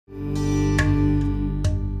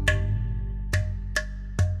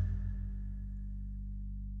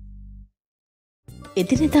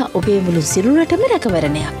එදිනෙදා ඔබේ මුළු සිරුරටම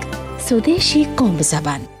රැකවරණයක්. සුදේශී කොඹ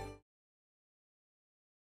සබන්.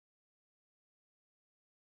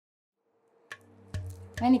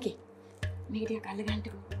 මැනිකේ මේක ටික අල්ල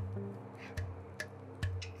ගන්නකෝ.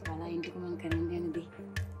 බලයින්ටක මං කරන්න යන දේ.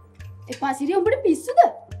 එපා සිරිය උඹට පිස්සුද?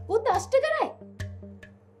 උත් අෂ්ට කරයි.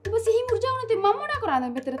 උඹ සිහි මුර්ජා වුණොත් මම මොනා කරාද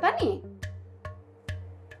මෙතන තනියේ?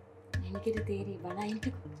 මැනිකේට තේරි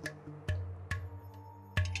බලයින්ටක.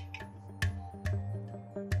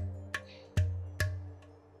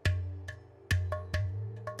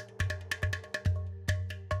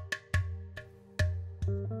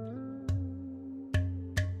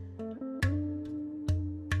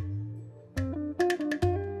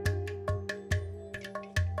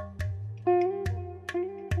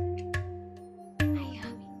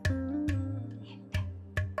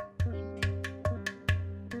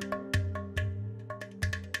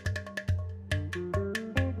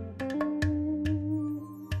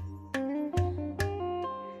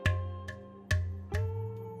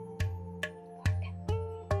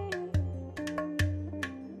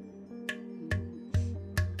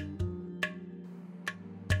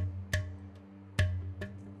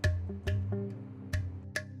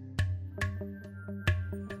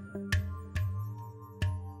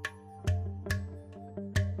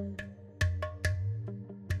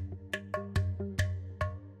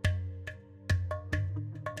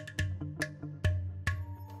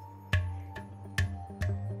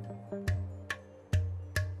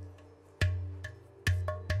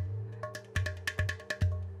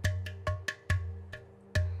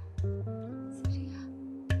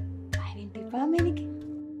 Mänike.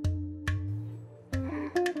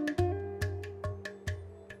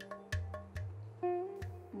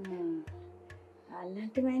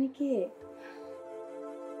 Allante Mänike.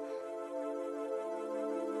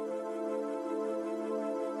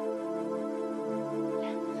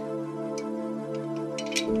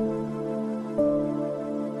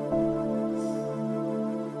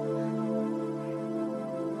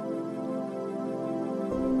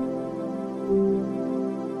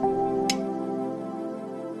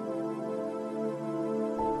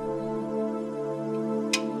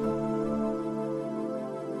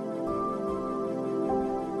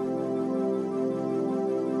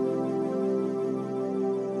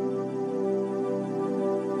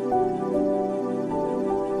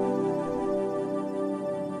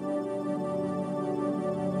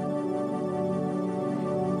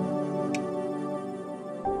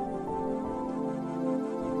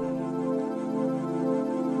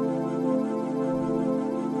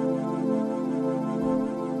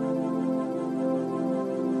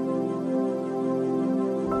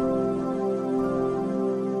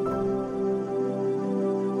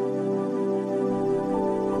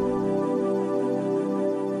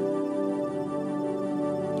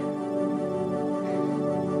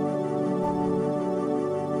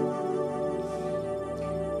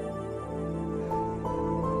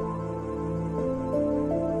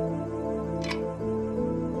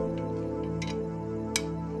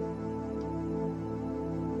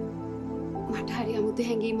 මට හරි අමුතු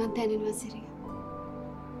හැඟීමක් දැනෙනවා සිරිය.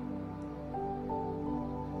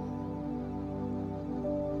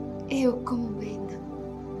 ඒ ඔක්කොම උඹෙන්ද.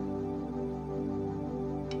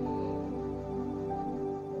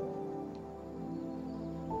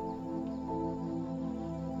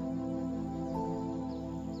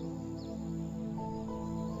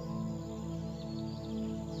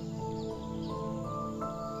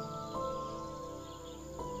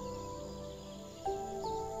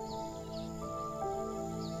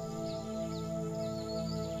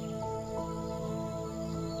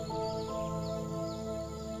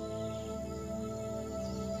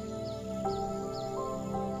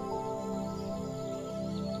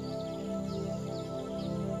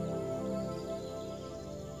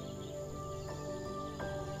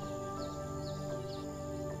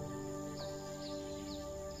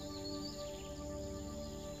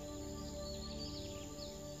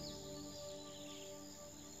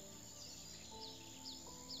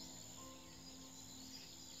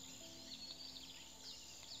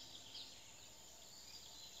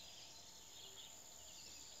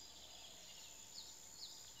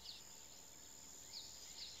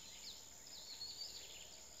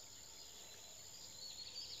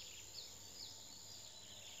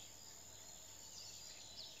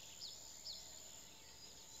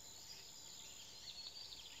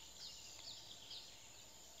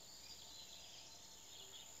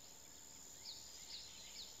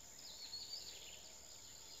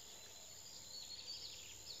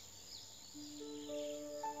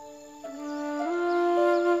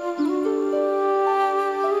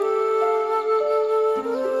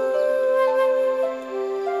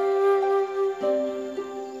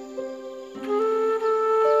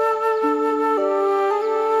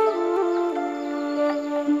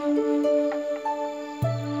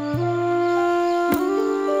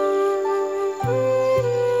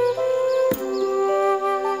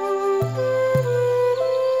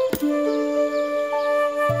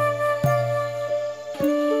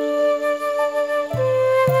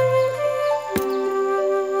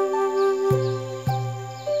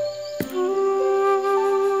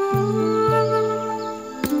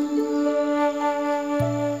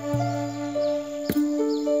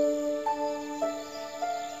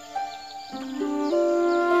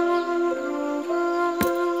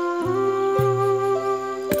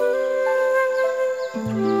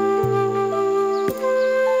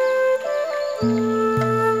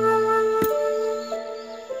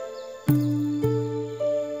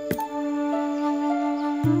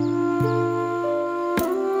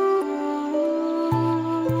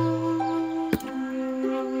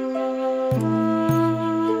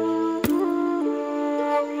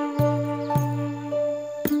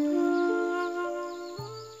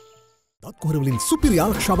 කාමර වලින් සුපිරි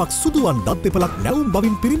ආරක්ෂාවක් සුදුවන් දත් දෙපළක් නැවුම්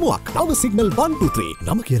බවින් පිරිමුවක්. නව සිග්නල් 123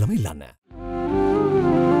 නම කියලාම ඉල්ලන්න.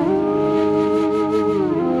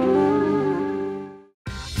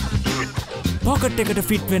 Pocket එකට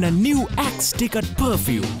fit වෙන new Axe Ticket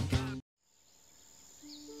perfume.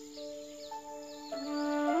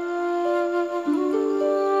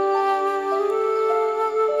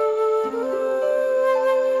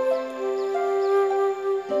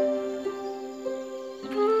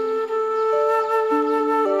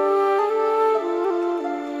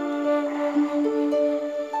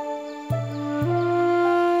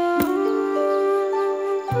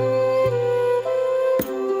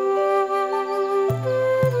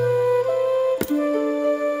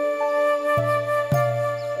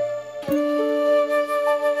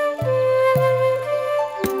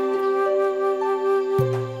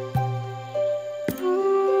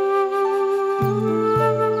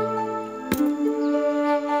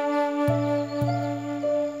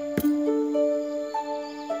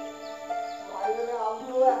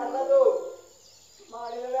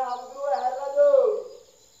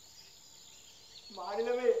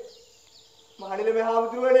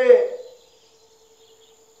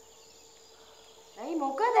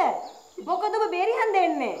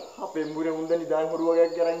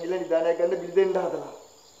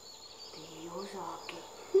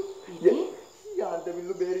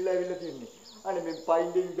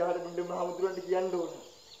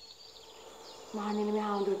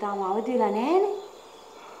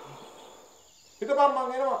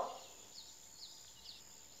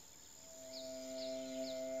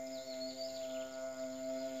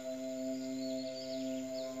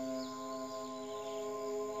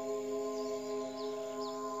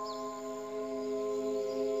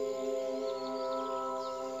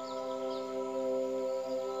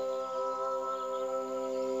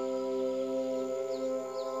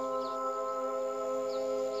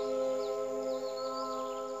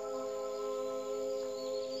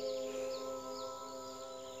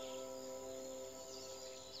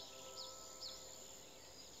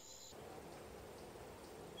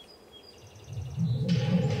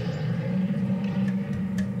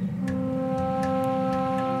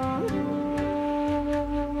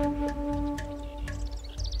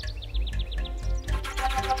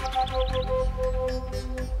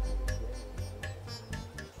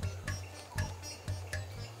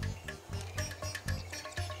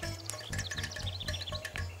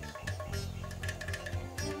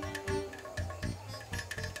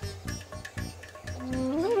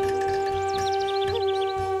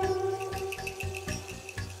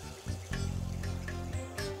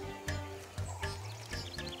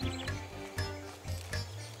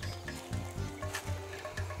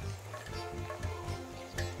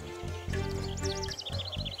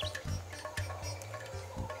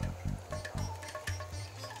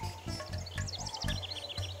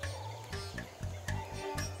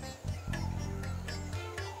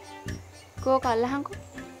 කෝ කල්ලහන්කෝ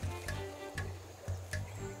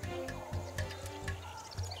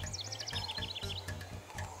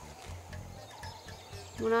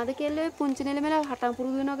මොනාද කෙල්ලේ පුංචි නෙලමෙලා හටන්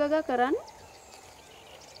පුරුදු වෙනවා ගගා කරන්නේ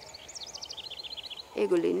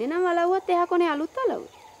ඒගොල්ලෝ ඉන්නේ නම් වලව්වත් එහා කොනේ අලුත් වලව්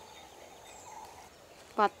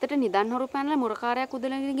පත්තට නිදන් හොරු පැනලා මුරකාරයක්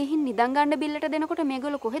උදලගෙන ගිහින් නිදන් ගන්න බිල්ලට දෙනකොට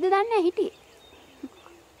මේගොල්ලෝ කොහෙද දන්නේ හිටියේ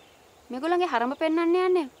මේගොල්ලන්ගේ හරම පෙන්වන්න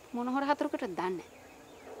යන්නේ මොන හොර හතරකට දන්නේ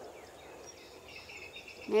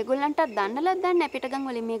මේගොල්ලන්ට දන්නලත් දන්නේ පිටගම්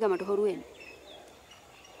වලින් මේ ගමට හොරු එන්නේ.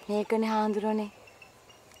 මේකනේ හාඳුරනේ.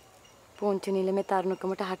 පොන්චු නිලමේ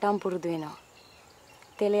තරුණකමට හටම් පුරුදු වෙනවා.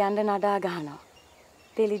 තෙල යන්න නඩා ගහනවා.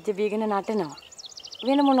 තෙලිජ්ජ බීගෙන නටනවා.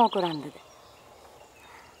 වෙන මොනෝ කරන්නද?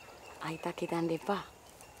 අයිතක් හිතන්න එපා.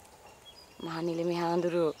 මහා නිලමේ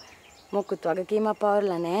හාඳුරු මොකුත් වගකීමක්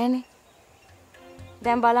පවරලා නැහනේ.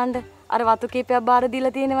 දැන් බලන්න අර වතු කීපයක් බාර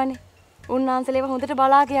දීලා තියෙනවනේ. උන්නාන්සලේව හොඳට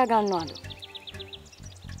බලා කියා ගන්නවලු.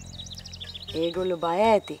 ඒගොල්ලෝ බය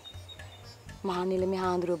ඇති. මහා නිලමේ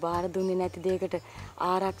හාඳුරුව බාර දුන්නේ නැති දෙයකට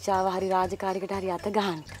ආරක්ෂාව හරි රාජකාරියකට හරි අත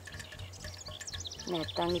ගහන්න.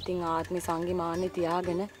 නැත්තම් ඉතින් ආත්මේ සංගි මාන්නේ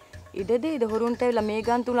තියාගෙන ඉඩ දෙයිද හොරුන්ට ඇවිල්ලා මේ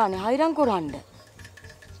ගන් තුලානේ හයිරන් කරන්න.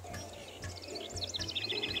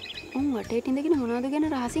 උන් වටේට ඉඳගෙන මොනවද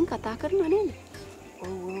ගැන රහසින් කතා කරනව නේද?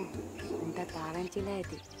 ඔව් උන්ට තාරංචිලා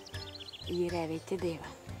ඇති. ඊයේ රැ වෙච්ච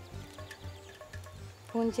දේවල්.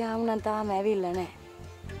 පුංචි ආමුණන් තාම ඇවිල්ලා නැහැ.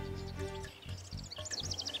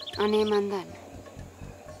 අනේ මන් දන්නේ.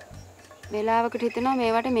 වෙලාවකට හිතනවා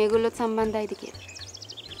මේවට මේගොල්ලොත් සම්බන්ධයිද කියලා.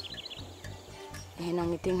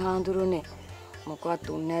 එහෙනම් ඉතින් හාඳුරුනේ මොකවත්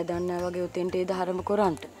උන්නේ දන්නේ වගේ උතෙන්ට ඒ ධර්ම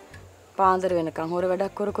කරන්ට. පාන්දර වෙනකන් හොර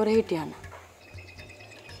වැඩක් කර කර හිටියන.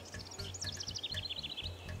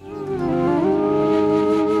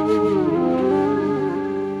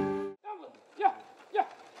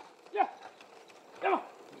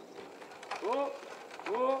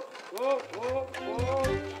 Running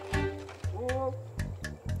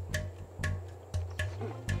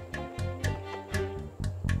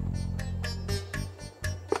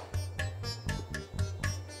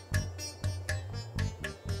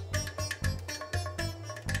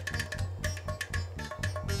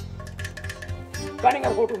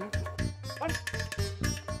or go to him.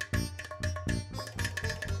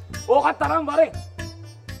 Oh, kat tarang bare.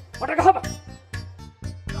 Mata kahapa?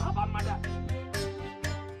 Kahapa mata?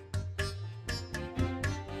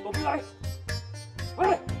 Topi lari.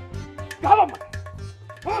 Bare. Kahapa mata?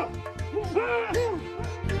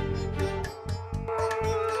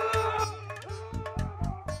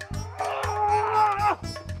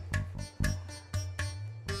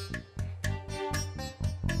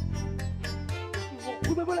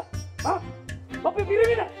 Udah bola? Hah? Topi biru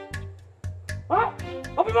ini? Hah?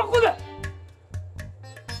 Topi mak udah?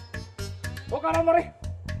 Oh karam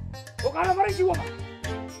mari jiwa mah.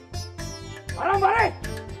 Karam mari.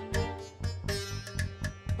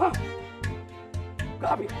 Hah?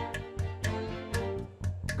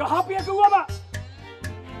 Kahapi ya gua mah.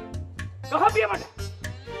 Kahapi ya mana?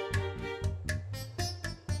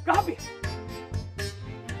 Kahapi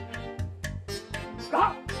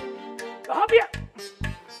ya?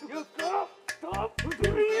 You stop.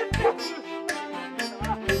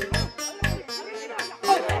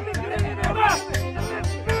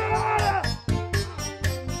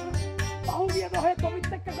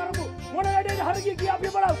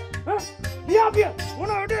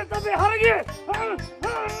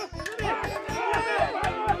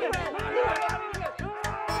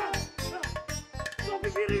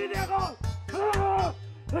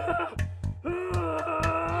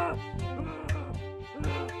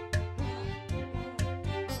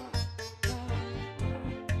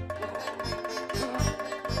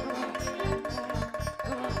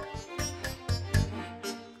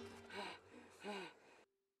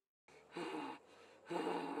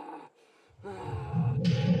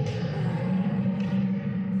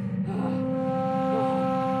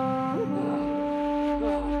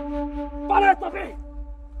 Para, Topi!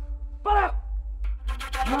 Para!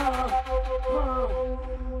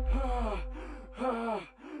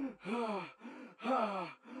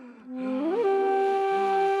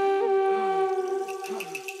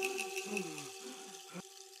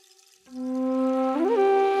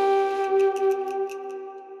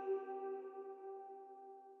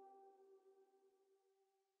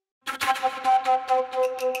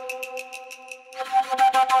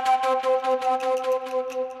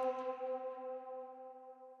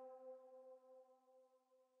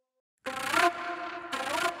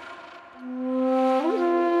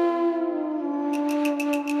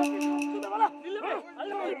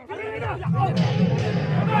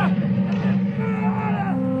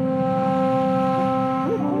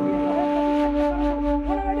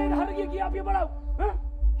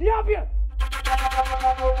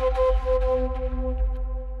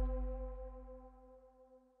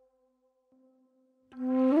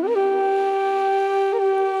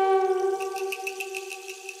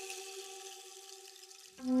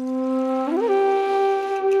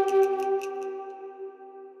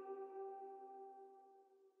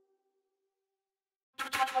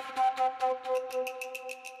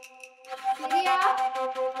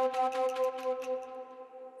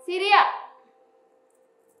 Syria.